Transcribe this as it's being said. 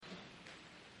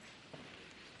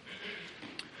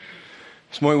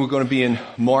This morning we're going to be in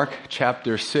Mark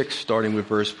chapter 6, starting with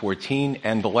verse 14.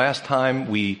 And the last time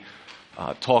we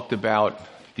talked about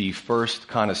the first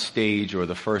kind of stage, or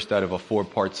the first out of a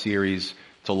four-part series.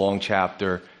 It's a long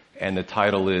chapter, and the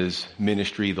title is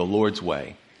Ministry the Lord's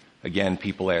Way. Again,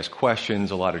 people ask questions.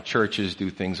 A lot of churches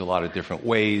do things a lot of different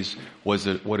ways. What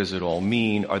does it all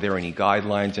mean? Are there any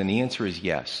guidelines? And the answer is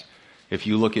yes. If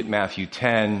you look at Matthew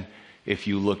 10, if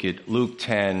you look at Luke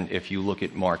 10, if you look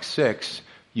at Mark 6,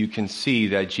 you can see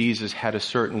that Jesus had a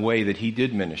certain way that he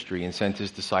did ministry and sent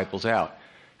his disciples out.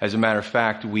 As a matter of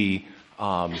fact,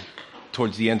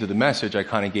 towards the end of the message, I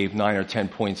kind of gave 9 or 10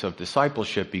 points of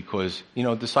discipleship because,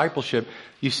 discipleship,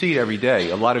 you see it every day.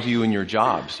 A lot of you in your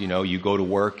jobs, you go to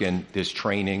work and there's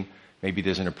training. Maybe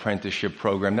there's an apprenticeship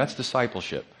program. That's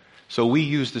discipleship. So we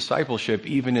use discipleship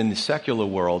even in the secular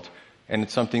world, and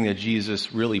it's something that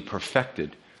Jesus really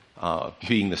perfected,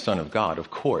 being the Son of God, of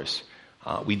course.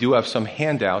 We do have some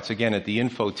handouts, again, at the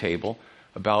info table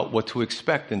about what to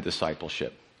expect in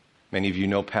discipleship. Many of you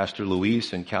know Pastor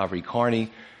Luis and Calvary Carney.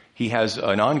 He has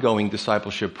an ongoing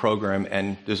discipleship program,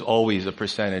 and there's always a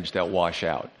percentage that wash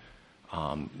out.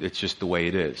 It's just the way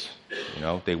it is.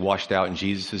 They washed out in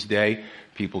Jesus' day.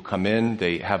 People come in,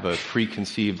 they have a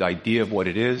preconceived idea of what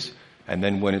it is, and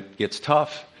then when it gets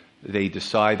tough, they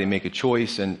decide, they make a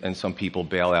choice, and some people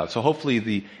bail out. So hopefully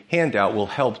the handout will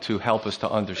help us to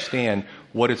understand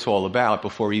what it's all about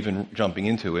before even jumping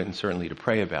into it, and certainly to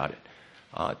pray about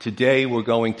it. Today we're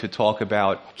going to talk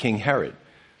about King Herod,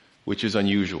 which is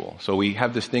unusual. So we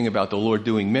have this thing about the Lord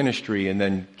doing ministry, and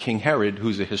then King Herod,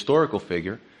 who's a historical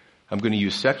figure. I'm going to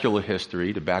use secular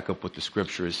history to back up what the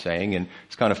scripture is saying. And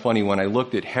it's kind of funny, when I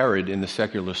looked at Herod in the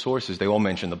secular sources, they all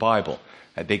mention the Bible.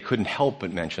 They couldn't help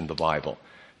but mention the Bible,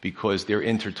 because they're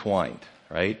intertwined,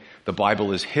 right? The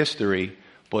Bible is history,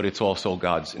 but it's also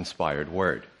God's inspired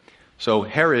word. So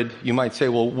Herod, you might say,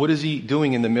 well, what is he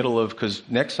doing in the middle of, because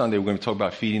next Sunday we're going to talk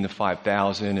about feeding the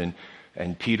 5,000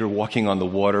 and Peter walking on the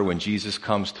water when Jesus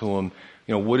comes to him.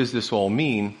 What does this all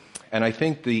mean? And I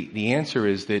think the answer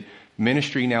is that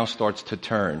ministry now starts to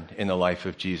turn in the life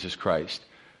of Jesus Christ.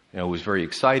 It was very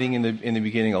exciting in the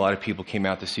beginning. A lot of people came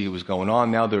out to see what was going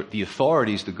on. Now the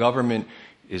authorities, the government,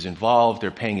 is involved.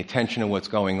 They're paying attention to what's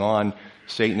going on.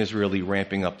 Satan is really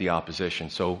ramping up the opposition.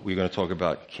 So we're going to talk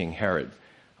about King Herod.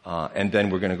 And then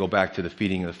we're going to go back to the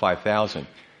feeding of the 5,000.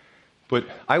 But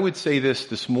I would say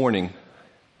this morning,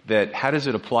 that how does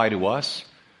it apply to us?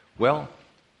 Well,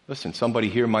 listen, somebody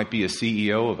here might be a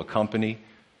CEO of a company.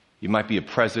 You might be a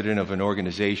president of an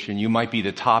organization. You might be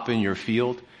the top in your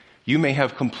field. You may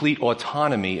have complete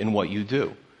autonomy in what you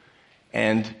do.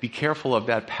 And be careful of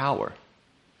that power.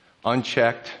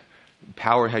 Unchecked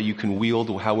power, how you can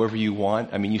wield however you want.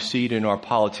 I mean, you see it in our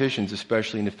politicians,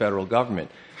 especially in the federal government.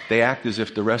 They act as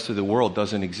if the rest of the world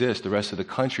doesn't exist, the rest of the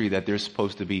country that they're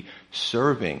supposed to be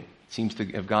serving seems to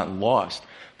have gotten lost.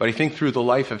 But I think through the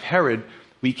life of Herod,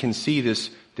 we can see this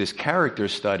character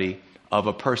study of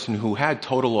a person who had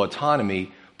total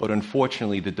autonomy, but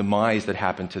unfortunately the demise that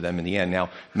happened to them in the end.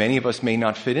 Now, many of us may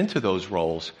not fit into those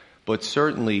roles, but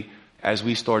certainly as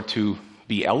we start to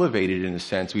be elevated in a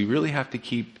sense, we really have to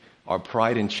keep our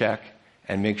pride in check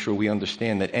and make sure we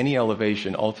understand that any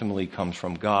elevation ultimately comes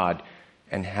from God,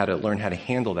 and learn how to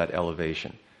handle that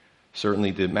elevation.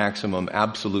 Certainly the maximum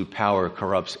absolute power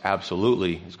corrupts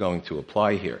absolutely is going to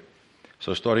apply here.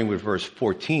 So starting with verse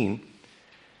 14,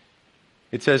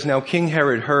 it says, "Now King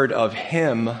Herod heard of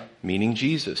him," meaning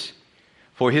Jesus,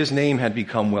 "for his name had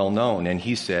become well known, and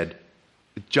he said,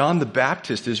 John the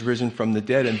Baptist is risen from the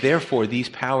dead, and therefore these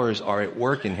powers are at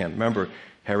work in him." Remember,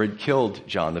 Herod killed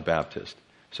John the Baptist,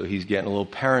 so he's getting a little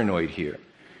paranoid here.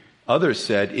 Others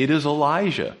said, "It is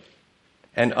Elijah."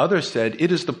 And others said, "It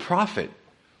is the prophet,"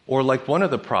 or like one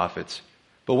of the prophets.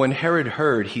 But when Herod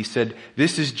heard, he said,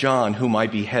 "This is John whom I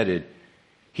beheaded.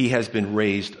 He has been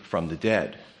raised from the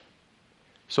dead."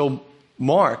 So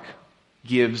Mark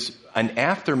gives an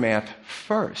aftermath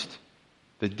first,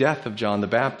 the death of John the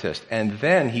Baptist. And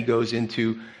then he goes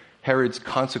into Herod's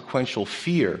consequential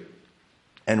fear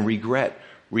and regret,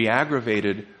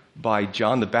 re-aggravated by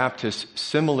John the Baptist's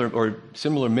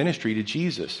similar ministry to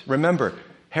Jesus. Remember,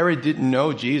 Herod didn't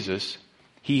know Jesus.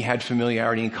 He had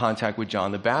familiarity and contact with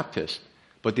John the Baptist,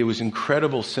 but there was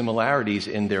incredible similarities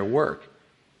in their work.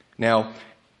 Now,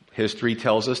 history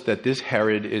tells us that this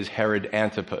Herod is Herod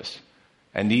Antipas.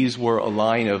 And these were a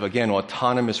line of, again,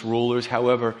 autonomous rulers,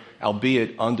 however,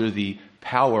 albeit under the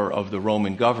power of the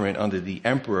Roman government, under the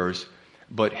emperors.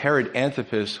 But Herod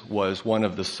Antipas was one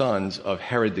of the sons of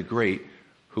Herod the Great,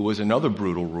 who was another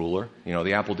brutal ruler.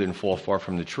 The apple didn't fall far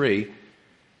from the tree.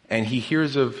 And he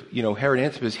hears of, Herod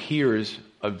Antipas hears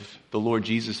of the Lord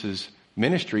Jesus'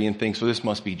 ministry and thinks, well, this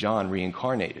must be John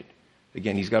reincarnated.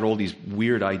 Again, he's got all these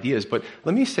weird ideas. But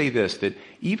let me say this, that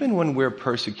even when we're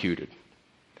persecuted,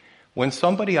 when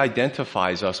somebody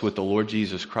identifies us with the Lord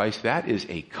Jesus Christ, that is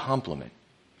a compliment.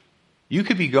 You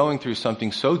could be going through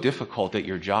something so difficult at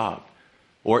your job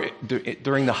or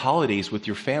during the holidays with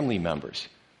your family members,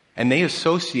 and they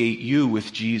associate you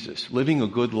with Jesus, living a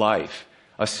good life,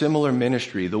 a similar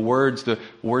ministry, the words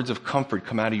of comfort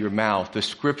come out of your mouth, the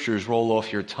scriptures roll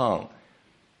off your tongue.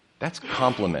 That's a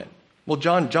compliment. Well,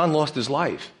 John lost his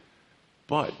life,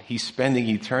 but he's spending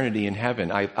eternity in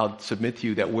heaven. I'll submit to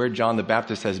you that where John the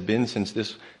Baptist has been since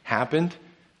this happened,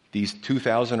 these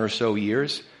 2,000 or so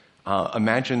years,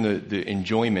 imagine the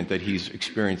enjoyment that he's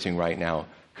experiencing right now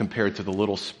compared to the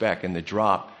little speck and the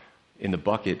drop in the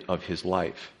bucket of his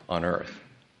life on earth.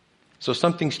 So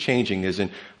something's changing. There's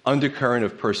an undercurrent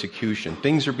of persecution.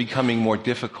 Things are becoming more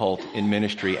difficult in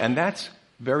ministry, and that's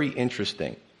very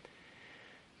interesting.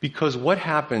 Because what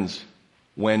happens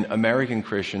when American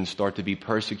Christians start to be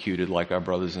persecuted like our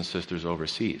brothers and sisters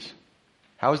overseas?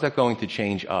 How is that going to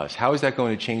change us? How is that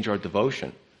going to change our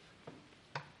devotion?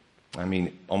 I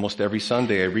mean, almost every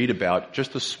Sunday I read about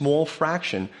just a small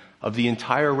fraction of the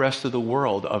entire rest of the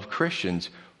world of Christians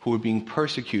who are being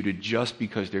persecuted just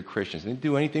because they're Christians. They didn't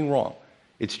do anything wrong.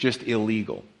 It's just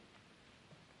illegal.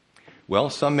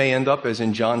 Well, some may end up as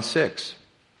in John 6,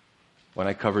 when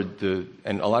I covered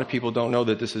and a lot of people don't know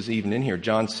that this is even in here,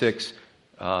 John 6,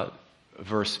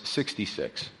 verse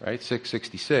 66, right?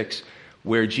 666,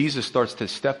 where Jesus starts to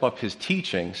step up his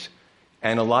teachings,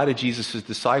 and a lot of Jesus'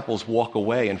 disciples walk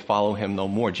away and follow him no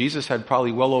more. Jesus had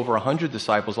probably well over 100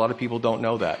 disciples. A lot of people don't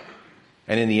know that.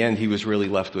 And in the end, he was really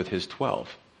left with his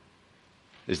 12.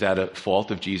 Is that a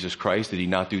fault of Jesus Christ? Did he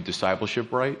not do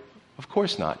discipleship right? Of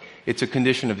course not. It's a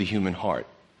condition of the human heart.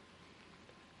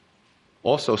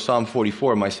 Also, Psalm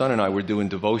 44, my son and I were doing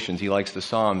devotions. He likes the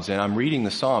Psalms, and I'm reading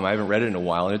the Psalm. I haven't read it in a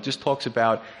while, and it just talks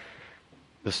about,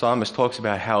 the psalmist talks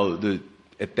about how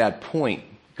at that point,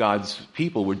 God's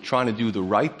people were trying to do the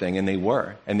right thing, and they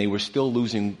were still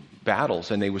losing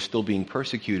battles, and they were still being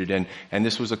persecuted, and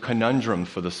this was a conundrum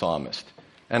for the psalmist.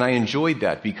 And I enjoyed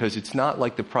that because it's not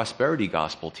like the prosperity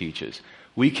gospel teaches.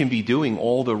 We can be doing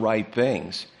all the right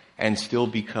things and still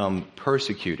become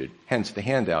persecuted, hence the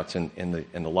handouts in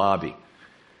the lobby.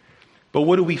 But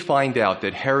what do we find out?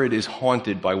 That Herod is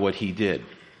haunted by what he did.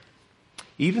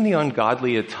 Even the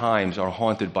ungodly at times are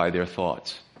haunted by their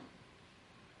thoughts.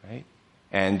 Right?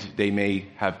 And they may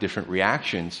have different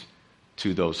reactions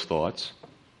to those thoughts.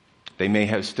 They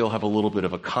may still have a little bit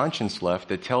of a conscience left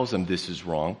that tells them this is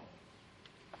wrong.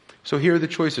 So here are the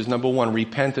choices. Number 1,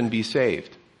 repent and be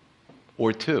saved.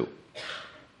 Or 2,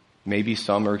 maybe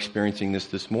some are experiencing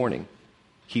this morning.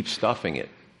 Keep stuffing it.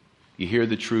 You hear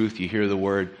the truth, you hear the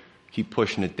word, keep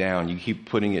pushing it down. You keep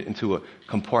putting it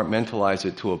compartmentalize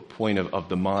it to a point of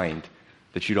the mind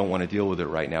that you don't want to deal with it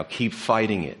right now. Keep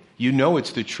fighting it. You know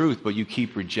it's the truth, but you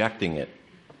keep rejecting it.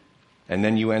 And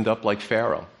then you end up like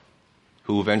Pharaoh,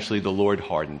 who eventually the Lord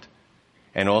hardened.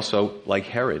 And also like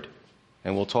Herod.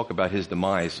 And we'll talk about his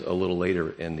demise a little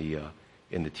later in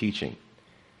the teaching.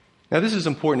 Now this is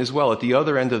important as well. At the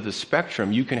other end of the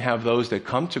spectrum, you can have those that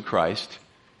come to Christ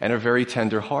and are very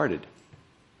tender-hearted.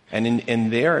 And in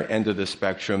their end of the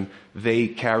spectrum, they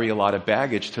carry a lot of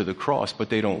baggage to the cross, but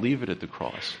they don't leave it at the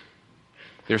cross.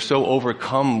 They're so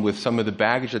overcome with some of the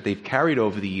baggage that they've carried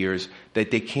over the years that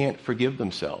they can't forgive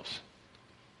themselves.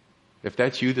 If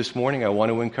that's you this morning, I want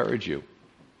to encourage you.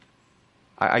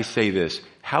 I say this,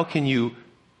 how can you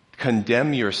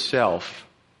condemn yourself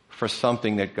for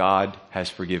something that God has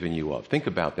forgiven you of? Think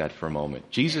about that for a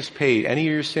moment. Jesus paid any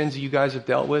of your sins that you guys have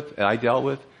dealt with, that I dealt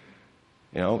with,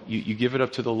 you give it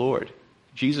up to the Lord.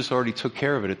 Jesus already took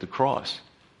care of it at the cross.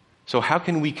 So how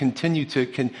can we continue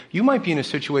you might be in a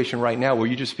situation right now where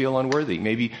you just feel unworthy.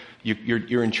 Maybe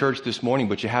you're in church this morning,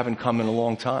 but you haven't come in a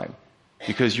long time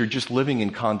because you're just living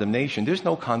in condemnation. There's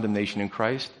no condemnation in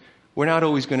Christ. We're not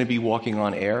always going to be walking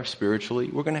on air spiritually.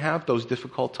 We're going to have those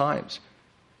difficult times.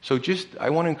 So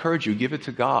I want to encourage you, give it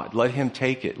to God. Let him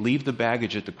take it. Leave the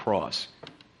baggage at the cross.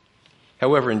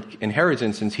 However, in Herod's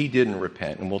instance, he didn't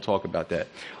repent, and we'll talk about that.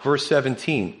 Verse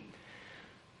 17,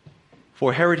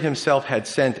 for Herod himself had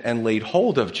sent and laid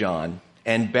hold of John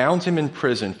and bound him in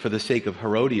prison for the sake of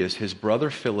Herodias, his brother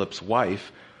Philip's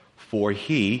wife, for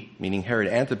he, meaning Herod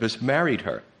Antipas, married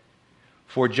her.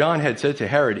 For John had said to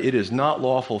Herod, it is not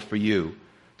lawful for you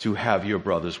to have your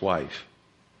brother's wife.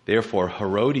 Therefore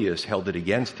Herodias held it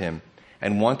against him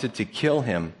and wanted to kill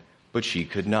him, but she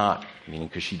could not, meaning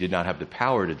because she did not have the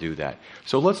power to do that.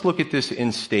 So let's look at this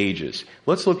in stages.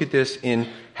 Let's look at this in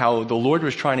how the Lord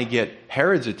was trying to get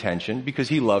Herod's attention, because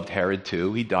he loved Herod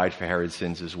too. He died for Herod's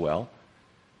sins as well.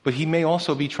 But he may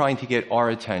also be trying to get our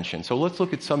attention. So let's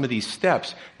look at some of these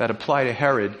steps that apply to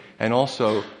Herod and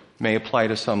also may apply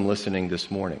to some listening this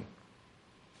morning.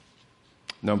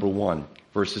 Number 1,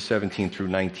 verses 17 through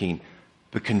 19,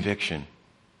 the conviction.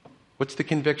 What's the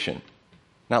conviction?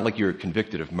 Not like you're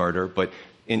convicted of murder, but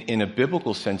in a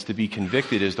biblical sense, to be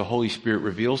convicted is the Holy Spirit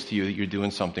reveals to you that you're doing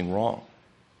something wrong.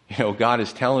 God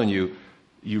is telling you,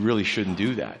 you really shouldn't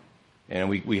do that. And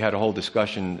we had a whole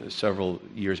discussion several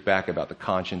years back about the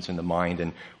conscience and the mind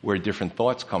and where different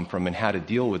thoughts come from and how to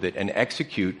deal with it and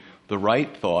execute the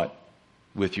right thought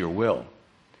with your will.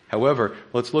 However,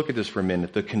 let's look at this for a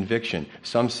minute, the conviction.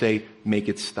 Some say, make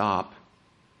it stop.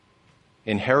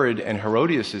 In Herod and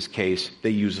Herodias' case, they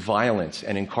use violence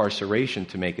and incarceration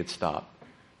to make it stop.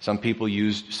 Some people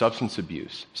use substance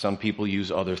abuse. Some people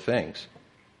use other things.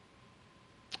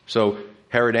 So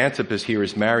Herod Antipas here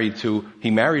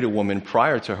he married a woman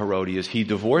prior to Herodias. He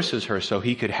divorces her so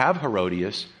he could have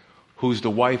Herodias, who's the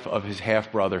wife of his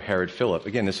half-brother Herod Philip.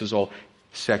 Again, this is all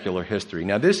secular history.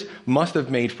 Now, this must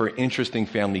have made for interesting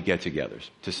family get-togethers,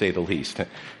 to say the least.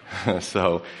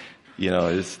 So,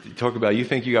 talk about, you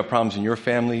think you got problems in your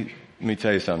family? Let me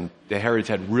tell you something. The Herods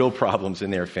had real problems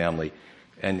in their family.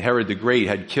 And Herod the Great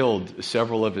had killed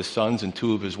several of his sons and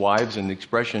 2 of his wives, and the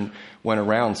expression went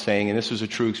around saying, and this was a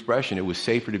true expression, it was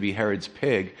safer to be Herod's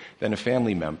pig than a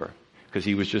family member. Because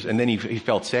he was just, and then he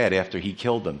felt sad after he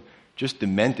killed them. Just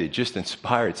demented, just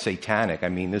inspired, satanic.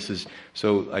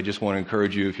 So I just want to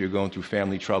encourage you, if you're going through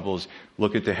family troubles,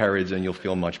 look at the Herods and you'll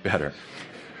feel much better.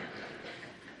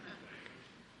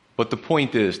 But the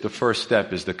point is, the first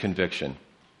step is the conviction.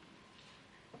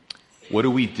 What do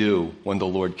we do when the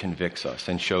Lord convicts us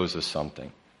and shows us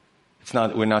something?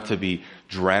 We're not to be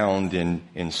drowned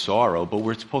in sorrow, but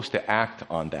we're supposed to act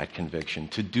on that conviction,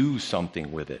 to do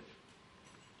something with it.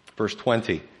 Verse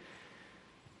 20.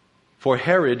 For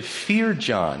Herod feared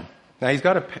John. Now he's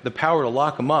got the power to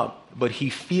lock him up, but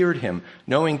he feared him,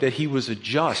 knowing that he was a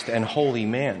just and holy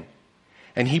man.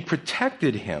 And he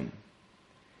protected him.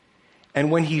 And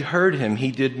when he heard him,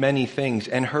 he did many things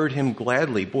and heard him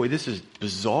gladly. Boy, this is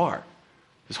bizarre.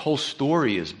 This whole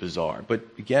story is bizarre. But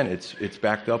again, it's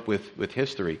backed up with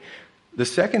history. The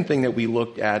second thing that we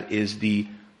looked at is the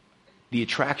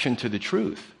attraction to the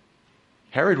truth.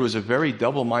 Herod was a very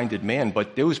double-minded man,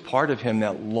 but there was part of him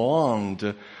that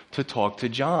longed to talk to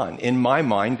John. In my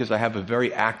mind, because I have a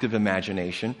very active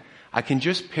imagination, I can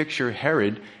just picture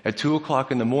Herod at 2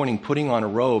 o'clock in the morning putting on a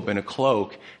robe and a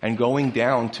cloak and going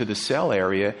down to the cell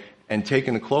area and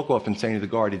taking the cloak off and saying to the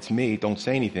guard, "It's me, don't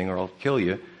say anything or I'll kill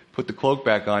you." Put the cloak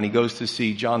back on. He goes to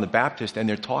see John the Baptist and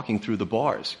they're talking through the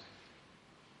bars.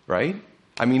 Right?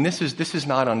 This is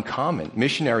not uncommon.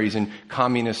 Missionaries in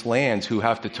communist lands who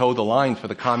have to toe the line for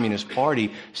the Communist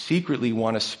Party secretly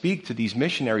want to speak to these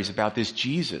missionaries about this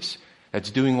Jesus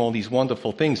that's doing all these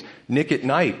wonderful things. Nick at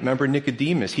night, remember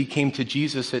Nicodemus? He came to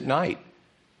Jesus at night,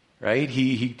 right?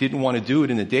 He didn't want to do it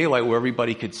in the daylight where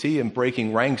everybody could see him,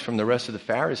 breaking ranks from the rest of the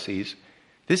Pharisees.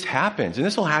 This happens, and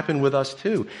this will happen with us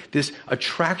too. This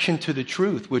attraction to the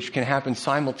truth, which can happen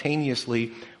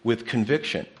simultaneously with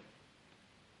conviction.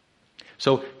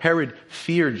 So Herod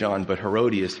feared John, but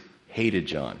Herodias hated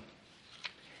John.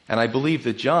 And I believe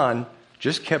that John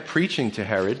just kept preaching to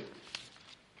Herod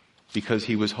because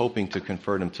he was hoping to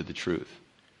convert him to the truth.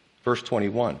 Verse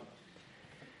 21.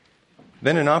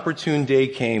 Then an opportune day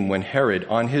came when Herod,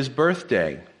 on his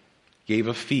birthday, gave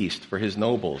a feast for his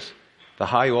nobles, the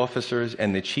high officers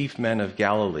and the chief men of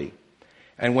Galilee.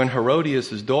 And when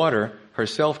Herodias' daughter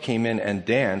herself came in and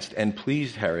danced and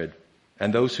pleased Herod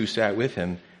and those who sat with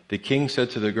him, the king said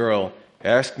to the girl,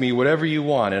 "Ask me whatever you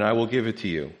want, and I will give it to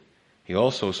you." He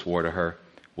also swore to her,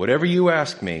 "Whatever you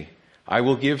ask me, I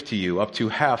will give to you, up to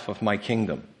half of my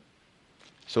kingdom."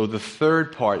 So the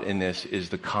third part in this is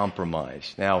the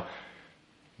compromise. Now,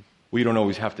 we don't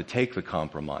always have to take the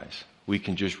compromise. We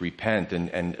can just repent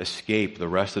and escape the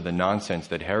rest of the nonsense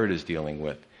that Herod is dealing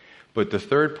with. But the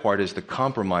third part is the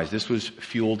compromise. This was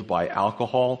fueled by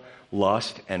alcohol,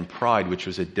 lust, and pride, which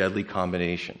was a deadly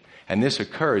combination. And this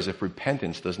occurs if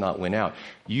repentance does not win out.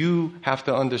 You have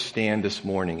to understand this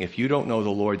morning, if you don't know the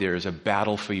Lord, there is a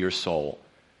battle for your soul.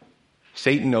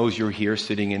 Satan knows you're here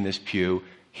sitting in this pew,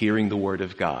 hearing the word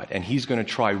of God. And he's going to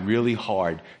try really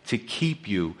hard to keep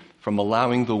you from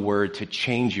allowing the word to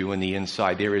change you in the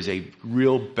inside. There is a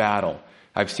real battle.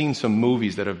 I've seen some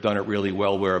movies that have done it really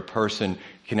well where a person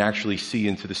can actually see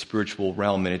into the spiritual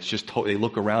realm and it's just they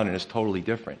look around and it's totally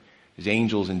different. There's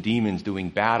angels and demons doing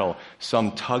battle,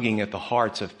 some tugging at the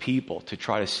hearts of people to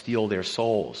try to steal their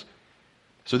souls.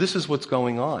 So this is what's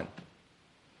going on.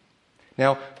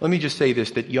 Now, let me just say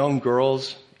this, that young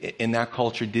girls in that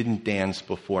culture didn't dance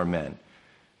before men.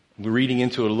 We're reading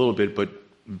into it a little bit, but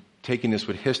taking this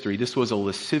with history, this was a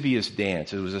lascivious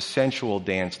dance. It was a sensual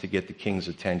dance to get the king's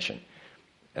attention.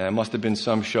 And it must have been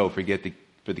some show for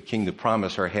the king to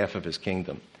promise her half of his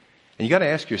kingdom. And you got to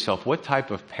ask yourself, what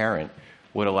type of parent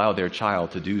would allow their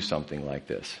child to do something like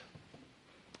this?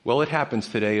 Well, it happens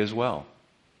today as well.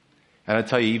 And I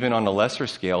tell you, even on a lesser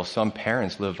scale, some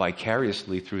parents live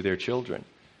vicariously through their children.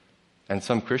 And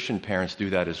some Christian parents do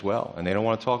that as well. And they don't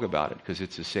want to talk about it because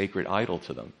it's a sacred idol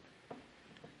to them.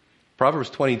 Proverbs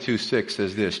 22:6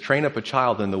 says this, "Train up a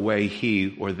child in the way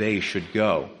he or they should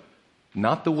go,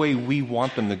 not the way we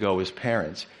want them to go as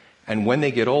parents. And when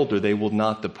they get older, they will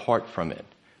not depart from it."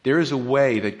 There is a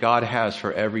way that God has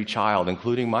for every child,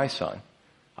 including my son.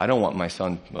 I don't want my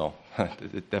son, well,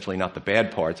 definitely not the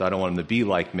bad parts. I don't want him to be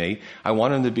like me. I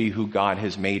want him to be who God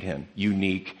has made him,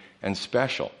 unique and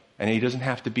special. And he doesn't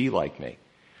have to be like me.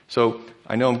 So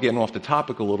I know I'm getting off the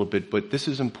topic a little bit, but this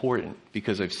is important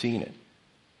because I've seen it.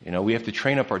 You know, we have to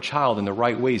train up our child in the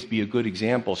right ways, be a good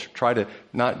example, try to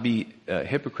not be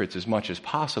hypocrites as much as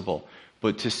possible,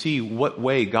 but to see what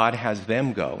way God has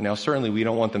them go. Now, certainly we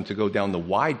don't want them to go down the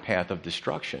wide path of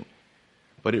destruction,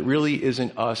 but it really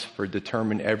isn't us for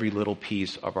determine every little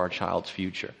piece of our child's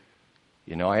future.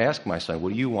 You know, I ask my son,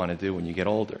 what do you want to do when you get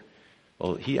older?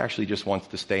 Well, he actually just wants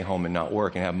to stay home and not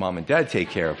work and have mom and dad take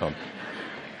care of him.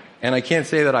 And I can't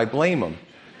say that I blame him.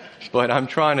 But I'm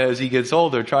trying to, as he gets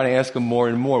older, trying to ask him more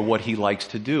and more what he likes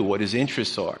to do, what his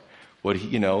interests are, what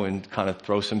he, and kind of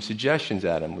throw some suggestions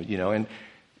at him,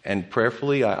 and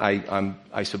prayerfully,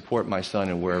 I support my son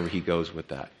in wherever he goes with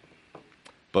that.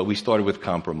 But we started with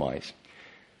compromise.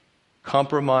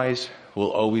 Compromise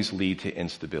will always lead to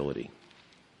instability.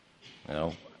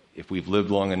 If we've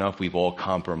lived long enough, we've all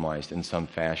compromised in some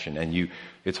fashion, and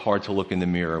it's hard to look in the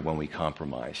mirror when we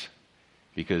compromise.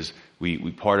 Because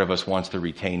part of us wants to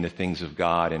retain the things of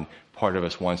God, and part of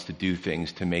us wants to do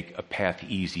things to make a path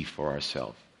easy for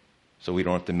ourselves. So we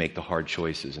don't have to make the hard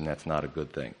choices, and that's not a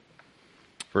good thing.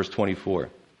 Verse 24.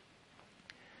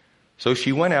 So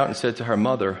she went out and said to her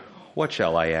mother, "What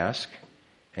shall I ask?"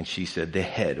 And she said, "The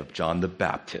head of John the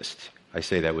Baptist." I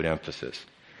say that with emphasis.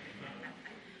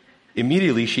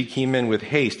 Immediately she came in with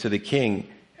haste to the king,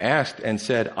 asked and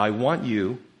said, "I want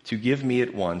you to give me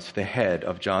at once the head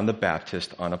of John the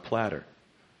Baptist on a platter."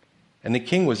 And the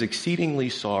king was exceedingly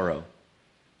sorry,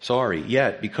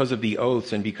 yet because of the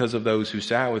oaths and because of those who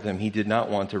sat with him, he did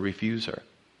not want to refuse her.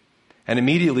 And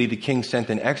immediately the king sent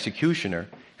an executioner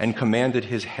and commanded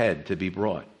his head to be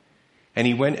brought. And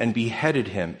he went and beheaded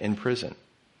him in prison,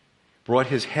 brought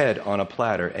his head on a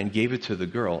platter and gave it to the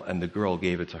girl, and the girl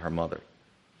gave it to her mother.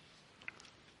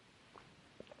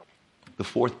 The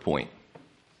fourth point.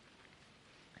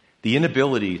 The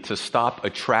inability to stop a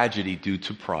tragedy due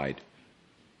to pride.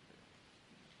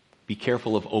 Be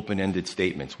careful of open-ended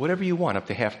statements. Whatever you want, up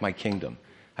to half my kingdom.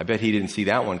 I bet he didn't see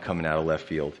that one coming out of left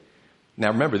field. Now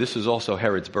remember, this is also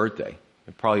Herod's birthday.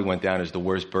 It probably went down as the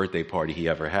worst birthday party he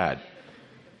ever had.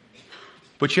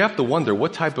 But you have to wonder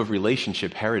what type of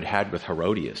relationship Herod had with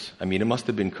Herodias. I mean, it must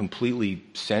have been completely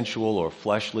sensual or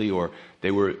fleshly, or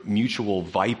they were mutual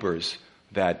vipers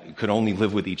that could only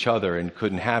live with each other and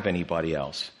couldn't have anybody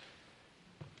else.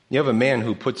 You have a man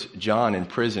who puts John in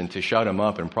prison to shut him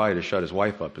up and probably to shut his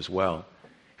wife up as well.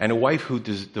 And a wife who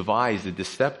devised a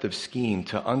deceptive scheme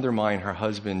to undermine her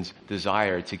husband's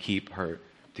desire to keep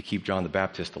John the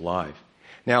Baptist alive.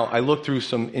 Now, I looked through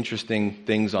some interesting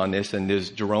things on this, and there's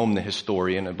Jerome the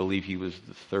historian, I believe he was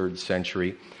the 3rd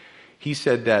century. He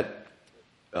said that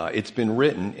it's been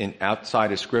written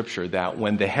outside of Scripture that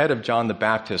when the head of John the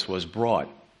Baptist was brought,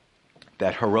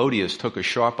 that Herodias took a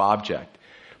sharp object,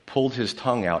 pulled his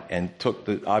tongue out, and took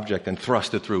the object and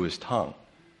thrust it through his tongue.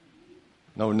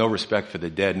 No respect for the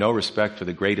dead, no respect for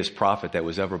the greatest prophet that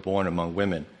was ever born among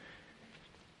women.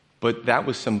 But that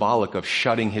was symbolic of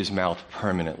shutting his mouth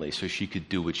permanently so she could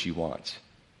do what she wants.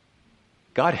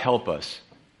 God help us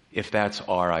if that's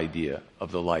our idea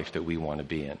of the life that we want to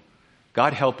be in.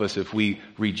 God help us if we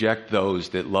reject those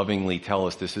that lovingly tell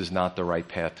us this is not the right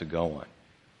path to go on.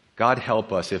 God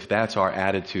help us if that's our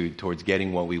attitude towards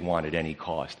getting what we want at any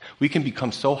cost. We can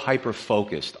become so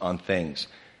hyper-focused on things,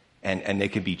 and they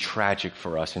can be tragic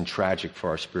for us and tragic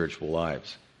for our spiritual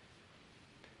lives.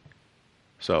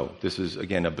 So this is,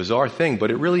 again, a bizarre thing,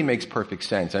 but it really makes perfect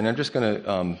sense. And I'm just going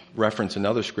to reference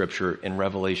another scripture in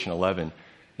Revelation 11.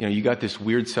 You got this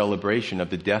weird celebration of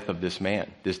the death of this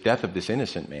man, this death of this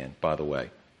innocent man, by the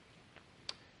way.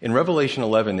 In Revelation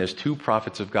 11, there's two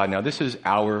prophets of God. Now, this is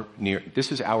our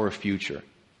future.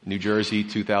 New Jersey,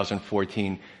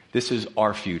 2014. This is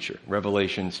our future.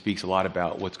 Revelation speaks a lot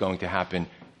about what's going to happen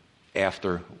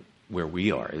after where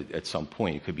we are at some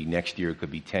point. It could be next year. It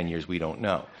could be 10 years. We don't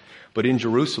know. But in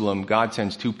Jerusalem, God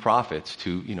sends two prophets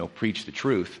to, preach the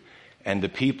truth. And the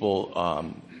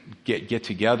people get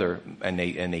together and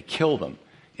they kill them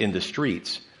in the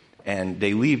streets. And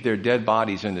they leave their dead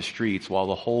bodies in the streets while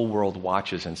the whole world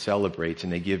watches and celebrates,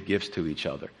 and they give gifts to each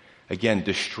other. Again,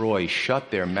 destroy,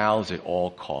 shut their mouths at all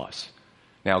costs.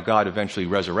 Now, God eventually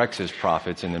resurrects his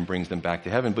prophets and then brings them back to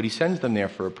heaven, but he sends them there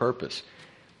for a purpose.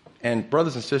 And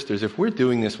brothers and sisters, if we're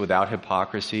doing this without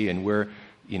hypocrisy and we're,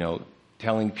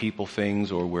 telling people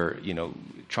things, or we're,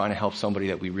 trying to help somebody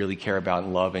that we really care about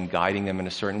and love and guiding them in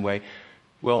a certain way,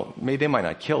 well, they might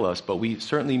not kill us, but we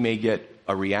certainly may get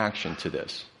a reaction to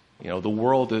this. The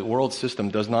world system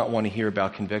does not want to hear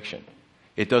about conviction.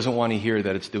 It doesn't want to hear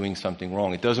that it's doing something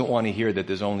wrong. It doesn't want to hear that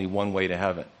there's only one way to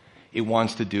heaven. It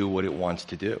wants to do what it wants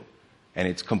to do. And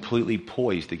it's completely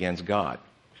poised against God.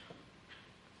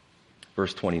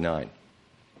 Verse 29.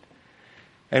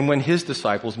 And when his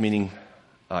disciples, meaning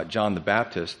John the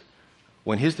Baptist,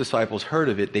 when his disciples heard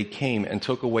of it, they came and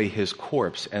took away his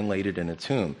corpse and laid it in a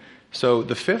tomb. So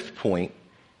the fifth point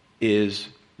is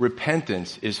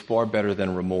repentance is far better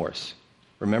than remorse.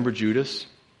 Remember Judas?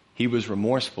 He was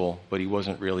remorseful, but he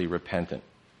wasn't really repentant.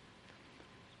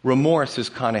 Remorse is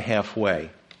kind of halfway.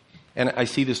 And I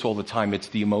see this all the time. It's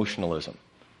the emotionalism.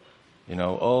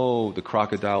 The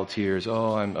crocodile tears.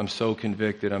 Oh, I'm so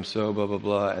convicted. I'm so blah, blah,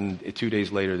 blah. And 2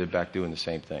 days later, they're back doing the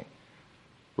same thing.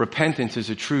 Repentance is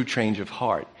a true change of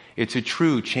heart. It's a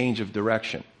true change of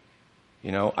direction.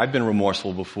 I've been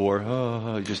remorseful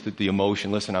before. Just the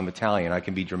emotion. Listen, I'm Italian. I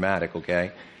can be dramatic,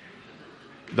 okay?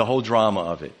 The whole drama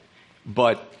of it.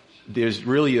 But there's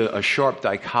really a sharp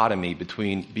dichotomy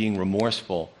between being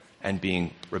remorseful and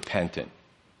being repentant.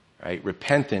 Right?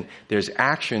 Repentant, there's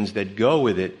actions that go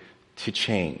with it to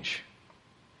change.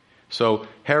 So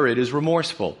Herod is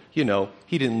remorseful. He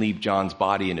didn't leave John's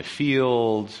body in a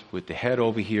field with the head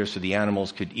over here so the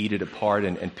animals could eat it apart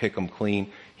and pick them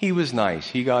clean. He was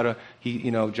nice.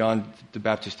 John the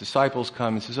Baptist's disciples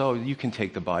come and says, oh, you can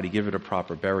take the body, give it a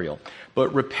proper burial.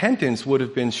 But repentance would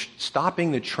have been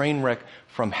stopping the train wreck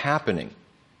from happening,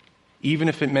 even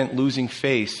if it meant losing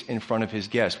face in front of his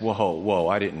guests. Whoa,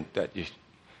 I didn't,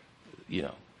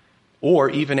 Or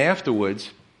even afterwards,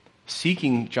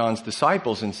 seeking John's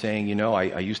disciples and saying,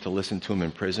 I used to listen to him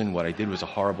in prison. What I did was a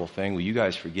horrible thing. Will you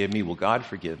guys forgive me? Will God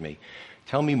forgive me?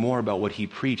 Tell me more about what he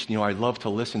preached. I'd love to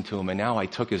listen to him, and now I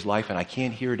took his life and I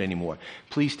can't hear it anymore.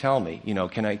 Please tell me,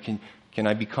 can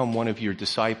I become one of your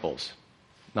disciples?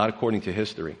 Not according to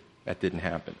history. That didn't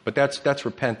happen. But that's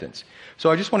repentance.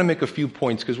 So I just want to make a few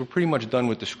points because we're pretty much done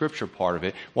with the scripture part of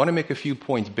it. I want to make a few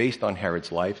points based on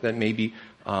Herod's life that may be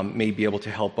able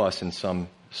to help us in some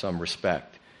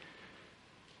respect.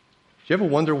 Do you ever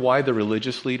wonder why the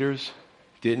religious leaders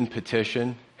didn't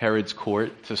petition Herod's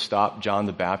court to stop John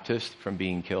the Baptist from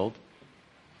being killed?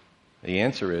 The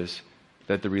answer is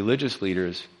that the religious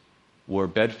leaders were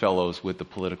bedfellows with the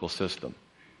political system.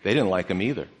 They didn't like him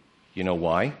either. You know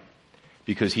why?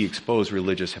 Because he exposed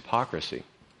religious hypocrisy.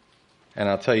 And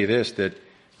I'll tell you this, that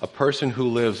a person who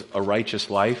lives a righteous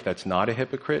life that's not a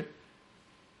hypocrite,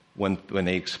 when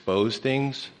they expose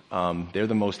things, they're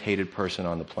the most hated person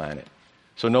on the planet.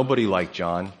 So nobody liked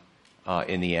John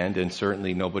in the end, and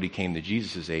certainly nobody came to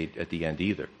Jesus' aid at the end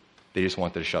either. They just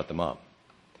wanted to shut them up.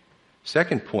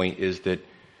 Second point is that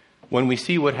when we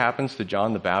see what happens to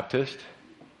John the Baptist,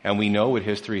 and we know what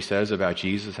history says about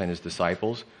Jesus and his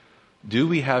disciples, do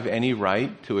we have any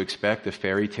right to expect a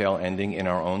fairy tale ending in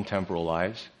our own temporal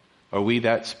lives? Are we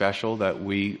that special that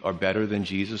we are better than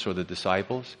Jesus or the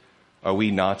disciples? Are we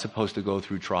not supposed to go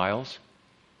through trials?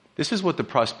 This is what the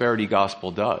prosperity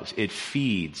gospel does. It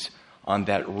feeds on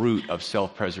that root of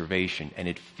self-preservation, and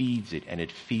it feeds it, and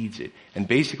it feeds it. And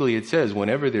basically it says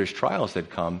whenever there's trials that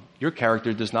come, your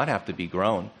character does not have to be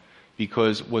grown,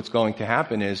 because what's going to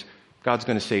happen is God's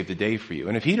going to save the day for you.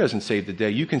 And if he doesn't save the day,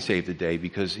 you can save the day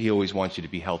because he always wants you to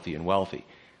be healthy and wealthy.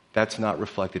 That's not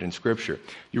reflected in Scripture.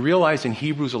 You realize in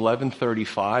Hebrews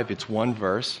 11:35, it's one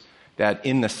verse, that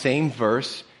in the same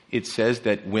verse it says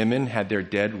that women had their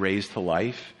dead raised to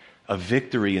life, a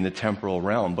victory in the temporal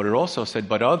realm. But it also said,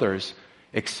 but others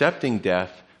accepting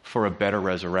death for a better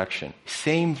resurrection.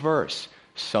 Same verse.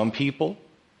 Some people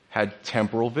had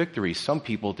temporal victory. Some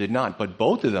people did not. But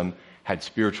both of them had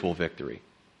spiritual victory,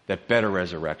 that better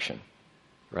resurrection,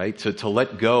 right? So to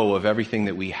let go of everything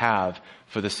that we have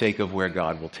for the sake of where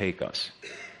God will take us.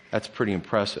 That's pretty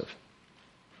impressive.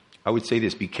 I would say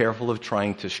this: be careful of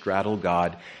trying to straddle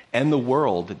God and the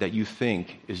world that you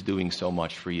think is doing so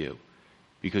much for you,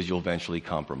 because you'll eventually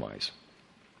compromise.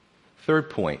 Third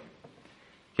point,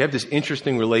 you have this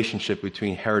interesting relationship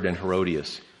between Herod and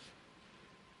Herodias.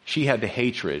 She had the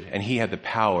hatred, and he had the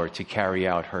power to carry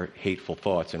out her hateful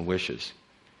thoughts and wishes.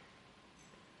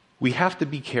 We have to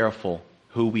be careful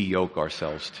who we yoke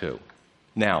ourselves to.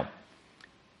 Now,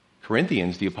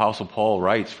 Corinthians, the Apostle Paul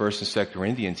writes, 1st and 2nd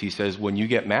Corinthians, he says, when you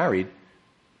get married,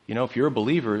 if you're a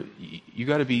believer, you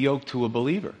got to be yoked to a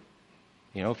believer.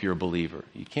 If you're a believer,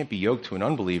 you can't be yoked to an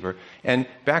unbeliever. And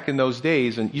back in those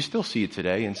days, and you still see it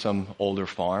today in some older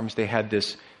farms, they had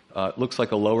this, looks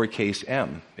like a lowercase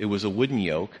m. It was a wooden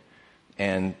yoke,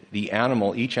 and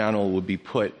each animal would be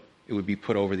put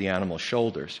over the animal's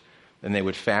shoulders. Then they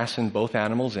would fasten both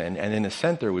animals in, and in the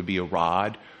center would be a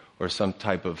rod or some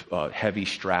type of heavy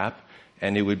strap,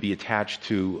 and it would be attached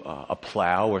to a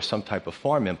plow or some type of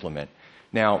farm implement.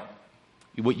 Now,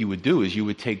 what you would do is you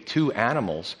would take two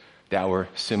animals that were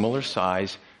similar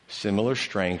size, similar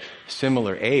strength,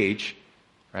 similar age,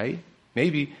 right?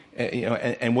 Maybe,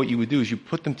 and what you would do is you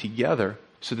put them together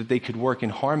so that they could work in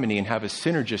harmony and have a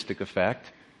synergistic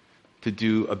effect to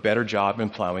do a better job in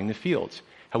plowing the fields.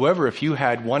 However, if you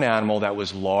had one animal that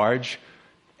was large,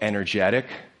 energetic,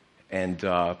 and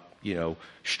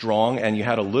strong, and you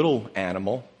had a little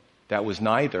animal that was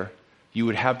neither, you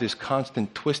would have this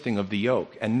constant twisting of the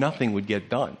yoke, and nothing would get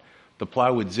done. The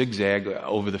plow would zigzag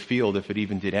over the field if it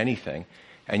even did anything,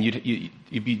 and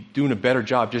you'd be doing a better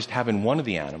job just having one of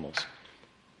the animals.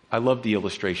 I love the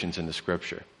illustrations in the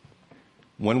Scripture.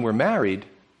 When we're married,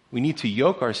 we need to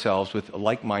yoke ourselves with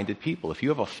like-minded people. If you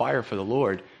have a fire for the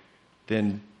Lord,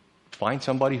 then find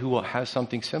somebody who has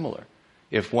something similar.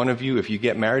 If you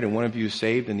get married and one of you is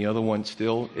saved and the other one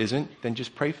still isn't, then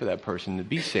just pray for that person to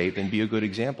be saved and be a good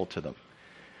example to them.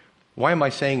 Why am I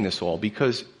saying this all?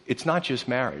 Because it's not just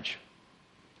marriage.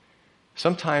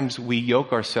 Sometimes we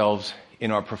yoke ourselves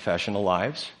in our professional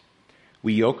lives.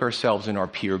 We yoke ourselves in our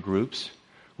peer groups.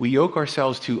 We yoke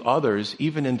ourselves to others,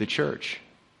 even in the church.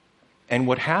 And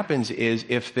what happens is,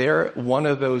 if they're one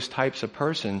of those types of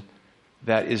person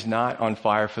that is not on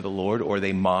fire for the Lord, or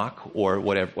they mock, or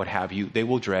whatever, what have you, they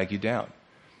will drag you down.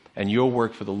 And your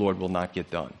work for the Lord will not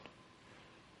get done.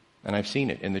 And I've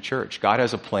seen it in the church. God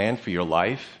has a plan for your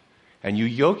life, and you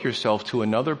yoke yourself to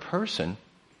another person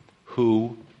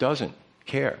who doesn't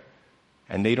care.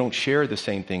 And they don't share the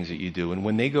same things that you do. And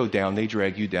when they go down, they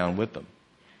drag you down with them.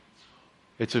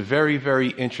 It's a very, very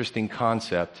interesting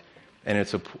concept, and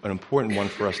it's an important one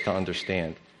for us to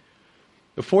understand.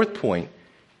 The fourth point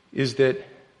is that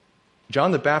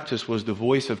John the Baptist was the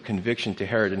voice of conviction to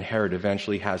Herod, and Herod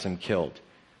eventually has him killed.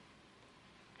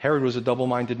 Herod was a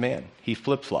double-minded man. He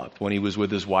flip-flopped. When he was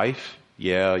with his wife,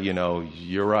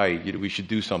 you're right, we should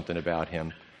do something about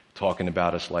him, talking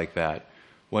about us like that.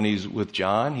 When he's with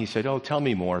John, he said, tell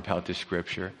me more about this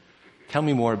Scripture. Tell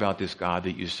me more about this God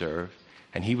that you serve.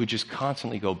 And he would just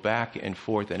constantly go back and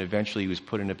forth, and eventually he was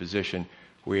put in a position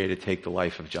where he had to take the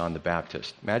life of John the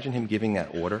Baptist. Imagine him giving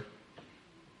that order.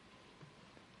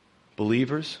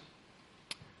 Believers,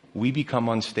 we become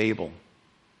unstable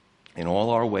in all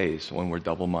our ways when we're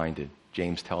double-minded.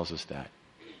 James tells us that.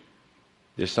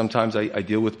 There's sometimes I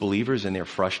deal with believers and they're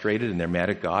frustrated and they're mad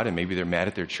at God, and maybe they're mad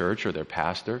at their church or their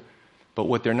pastor, but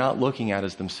what they're not looking at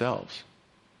is themselves.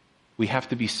 We have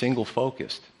to be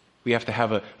single-focused. We have to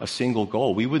have a single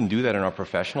goal. We wouldn't do that in our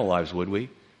professional lives, would we?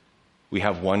 We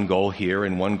have one goal here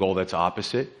and one goal that's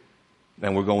opposite,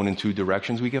 and we're going in two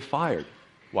directions, we get fired.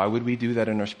 Why would we do that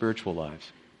in our spiritual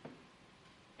lives?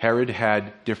 Herod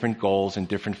had different goals and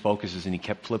different focuses, and he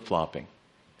kept flip-flopping.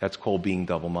 That's called being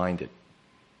double-minded.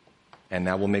 And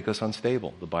that will make us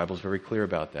unstable. The Bible's very clear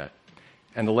about that.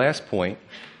 And the last point,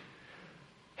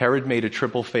 Herod made a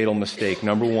triple fatal mistake.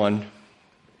 Number one,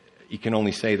 you can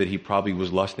only say that he probably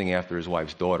was lusting after his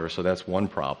wife's daughter, so that's one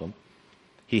problem.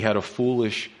 He had a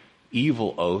foolish,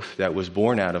 evil oath that was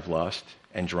born out of lust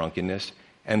and drunkenness.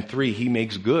 And 3, he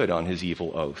makes good on his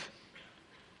evil oath.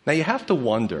 Now you have to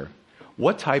wonder,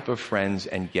 what type of friends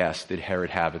and guests did Herod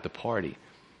have at the party?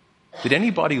 Did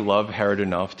anybody love Herod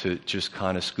enough to just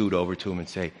kind of scoot over to him and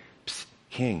say, "Psst,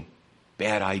 King,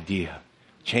 bad idea.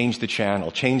 Change the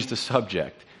channel, change the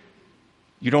subject.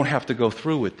 You don't have to go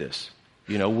through with this.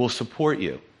 We'll support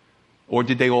you." Or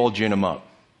did they all gin him up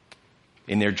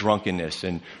in their drunkenness,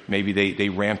 and maybe they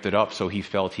ramped it up so he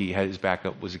felt his back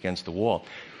up was against the wall?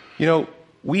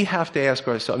 We have to ask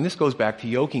ourselves, and this goes back to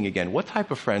yoking again, what type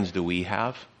of friends do we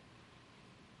have?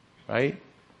 Right?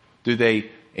 Do they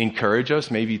encourage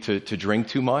us maybe to drink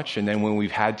too much, and then when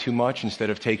we've had too much, instead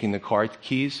of taking the car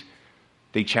keys,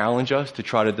 They challenge us to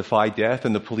try to defy death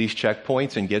and the police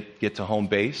checkpoints and get to home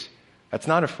base. That's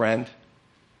not a friend.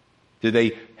 Do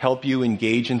they help you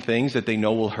engage in things that they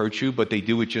know will hurt you, but they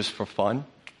do it just for fun?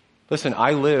 Listen,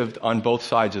 I lived on both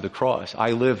sides of the cross.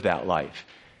 I lived that life.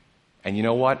 And you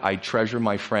know what? I treasure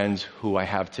my friends who I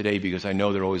have today because I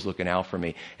know they're always looking out for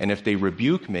me. And if they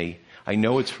rebuke me, I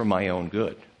know it's for my own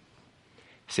good.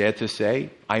 Sad to say,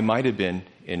 I might have been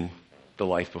in the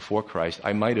life before Christ.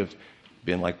 I might have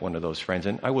been like one of those friends,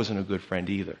 and I wasn't a good friend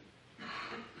either.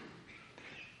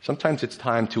 Sometimes it's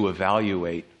time to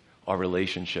evaluate our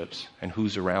relationships and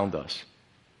who's around us.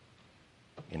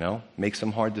 Make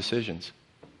some hard decisions.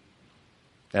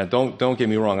 Now, don't get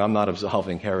me wrong. I'm not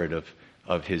absolving Herod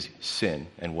of his sin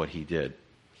and what he did.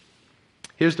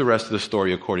 Here's the rest of the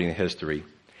story according to history.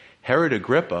 Herod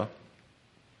Agrippa,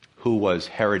 who was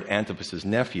Herod Antipas's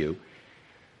nephew,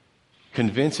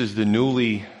 convinces the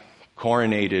newly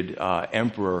coronated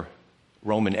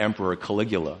Roman Emperor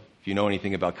Caligula. If you know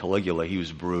anything about Caligula, he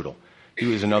was brutal. He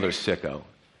was another sicko.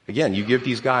 Again, you give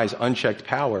these guys unchecked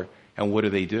power, and what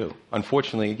do?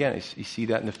 Unfortunately, again, you see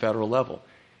that in the federal level.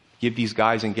 Give these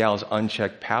guys and gals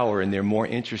unchecked power, and they're more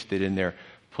interested in their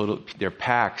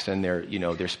PACs and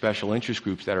their special interest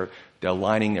groups they're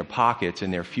lining their pockets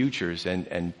and their futures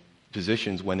and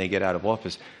positions when they get out of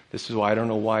office. This is why I don't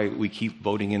know why we keep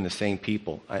voting in the same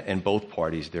people in both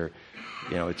parties.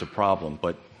 It's a problem.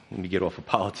 But let me get off of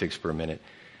politics for a minute.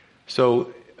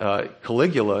 So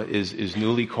Caligula is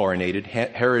newly coronated.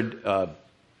 Herod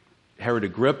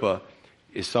Agrippa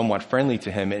is somewhat friendly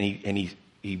to him, and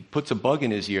he puts a bug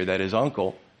in his ear that his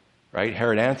uncle, right,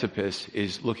 Herod Antipas,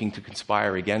 is looking to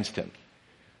conspire against him.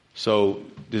 So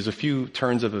there's a few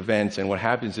turns of events, and what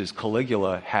happens is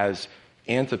Caligula has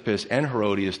Antipas and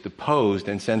Herodias deposed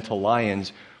and sent to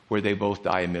lions, where they both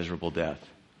die a miserable death.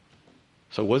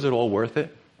 So was it all worth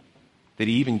it? Did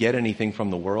he even get anything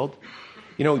from the world?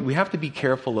 We have to be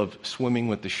careful of swimming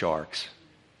with the sharks.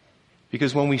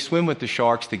 Because when we swim with the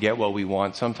sharks to get what we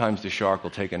want, sometimes the shark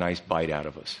will take a nice bite out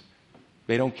of us.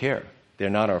 They don't care. They're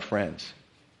not our friends.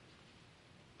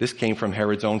 This came from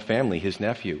Herod's own family, his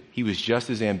nephew. He was just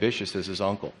as ambitious as his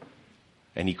uncle,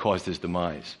 and he caused his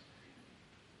demise.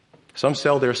 Some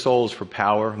sell their souls for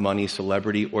power, money,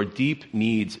 celebrity, or deep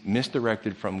needs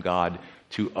misdirected from God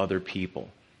to other people.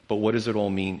 But what does it all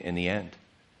mean in the end?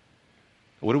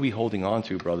 What are we holding on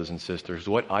to, brothers and sisters?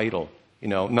 What idol?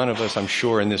 None of us, I'm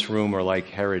sure, in this room are like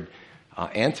Herod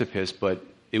Antipas, but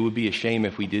it would be a shame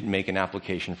if we didn't make an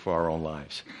application for our own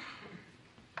lives.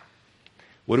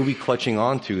 What are we clutching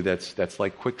on to that's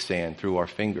like quicksand through our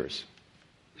fingers?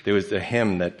 There was the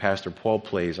hymn that Pastor Paul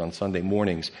plays on Sunday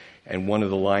mornings, and one of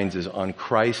the lines is, "On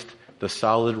Christ, the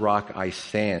solid rock I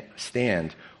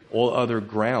stand, all other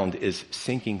ground is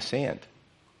sinking sand."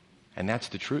 And that's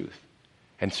the truth.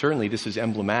 And certainly this is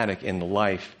emblematic in the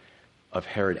life of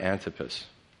Herod Antipas.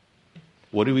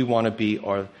 What do we want to be?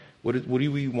 What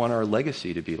do we want our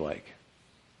legacy to be like?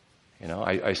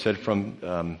 I said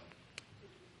from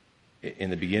in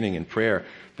the beginning in prayer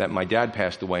that my dad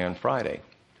passed away on Friday,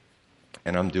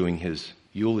 and I'm doing his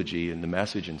eulogy and the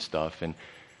message and stuff. And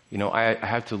I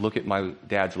have to look at my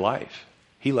dad's life.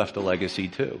 He left a legacy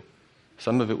too.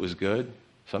 Some of it was good,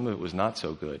 some of it was not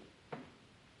so good.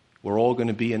 We're all going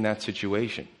to be in that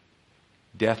situation.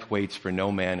 Death waits for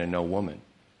no man and no woman.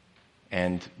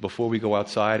 And before we go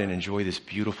outside and enjoy this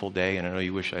beautiful day, and I know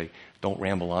you wish I don't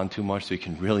ramble on too much so you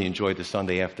can really enjoy the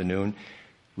Sunday afternoon,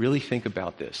 really think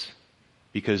about this.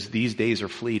 Because these days are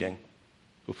fleeting.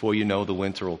 Before you know, the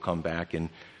winter will come back and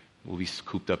we'll be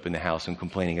cooped up in the house and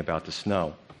complaining about the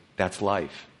snow. That's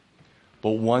life.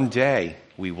 But one day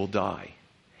we will die.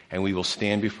 And we will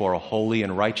stand before a holy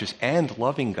and righteous and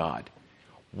loving God.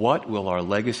 What will our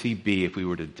legacy be if we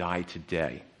were to die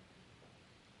today?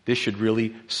 This should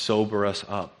really sober us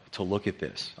up to look at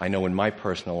this. I know in my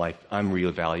personal life, I'm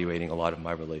reevaluating a lot of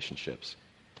my relationships.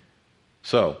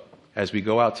 So, as we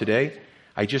go out today,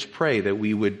 I just pray that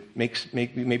we would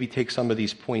maybe take some of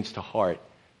these points to heart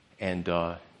and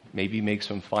maybe make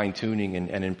some fine-tuning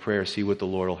and in prayer see what the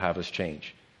Lord will have us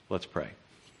change. Let's pray.